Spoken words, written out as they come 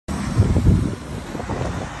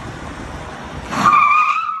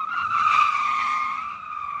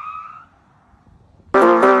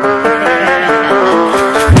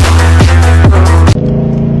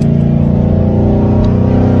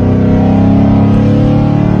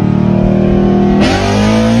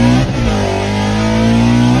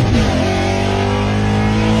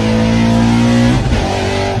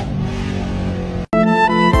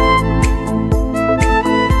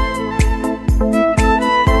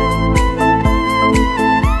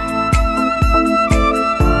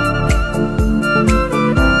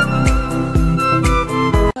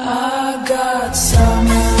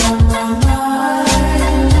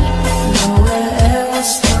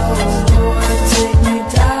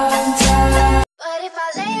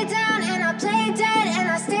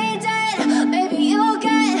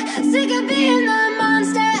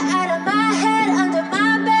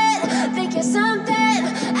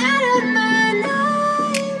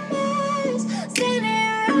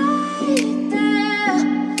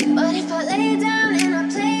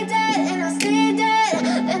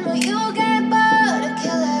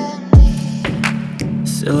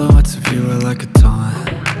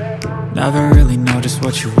Never really know just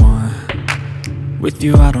what you want. With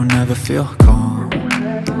you I don't ever feel calm.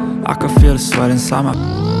 I can feel the sweat inside my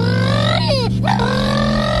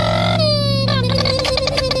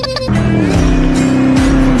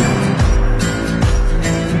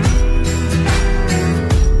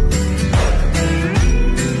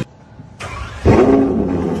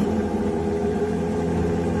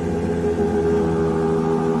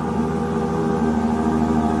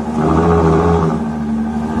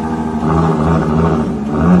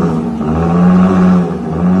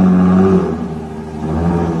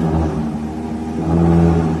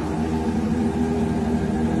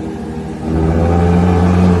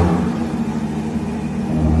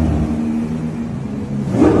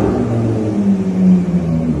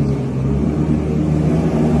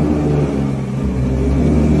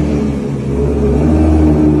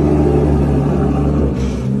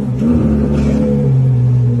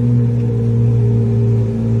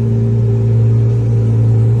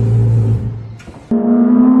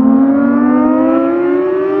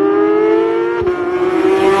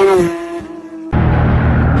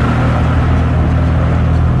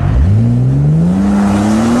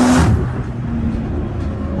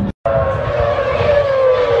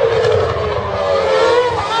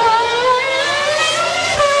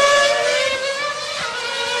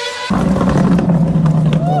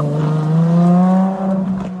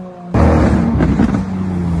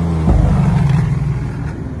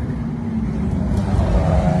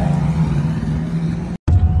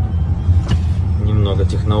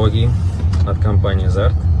технологий от компании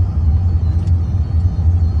Zart.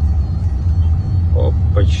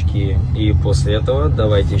 Опачки. И после этого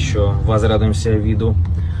давайте еще возрадуемся виду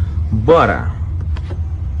бара.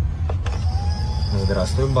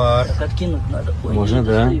 Здравствуй, бар. Так откинуть надо. Ой, можно,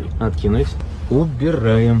 да, достаю. Откинуть.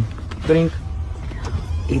 Убираем. Тринг.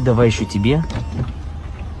 И давай еще тебе.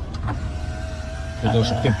 Для того,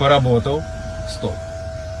 чтобы ты поработал. Стоп.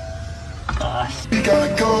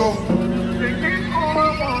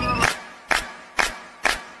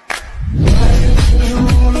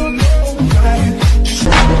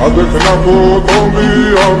 Avec la peau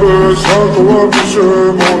tombée, avec ça, toi,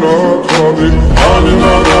 c'est mon attendé.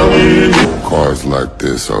 Cars like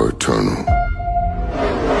this are eternal.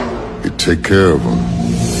 You take care of them,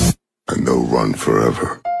 and they'll run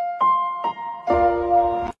forever.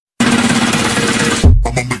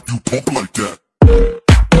 I'ma make you pump like that.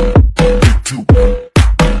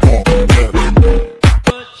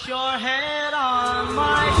 Put your head on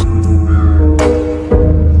my...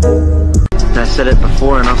 I said it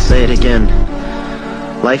before and I'll say it again.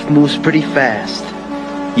 Life moves pretty fast.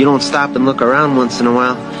 You don't stop and look around once in a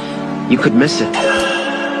while, you could miss it.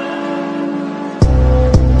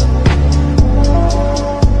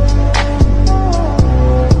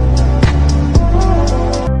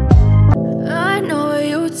 I know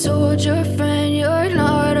you told your friend you're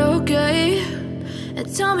not okay, and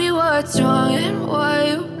tell me what's wrong and why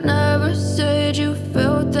you never said you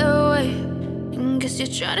felt that way. And guess you're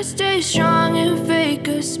trying to stay strong and fake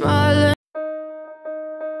a smile.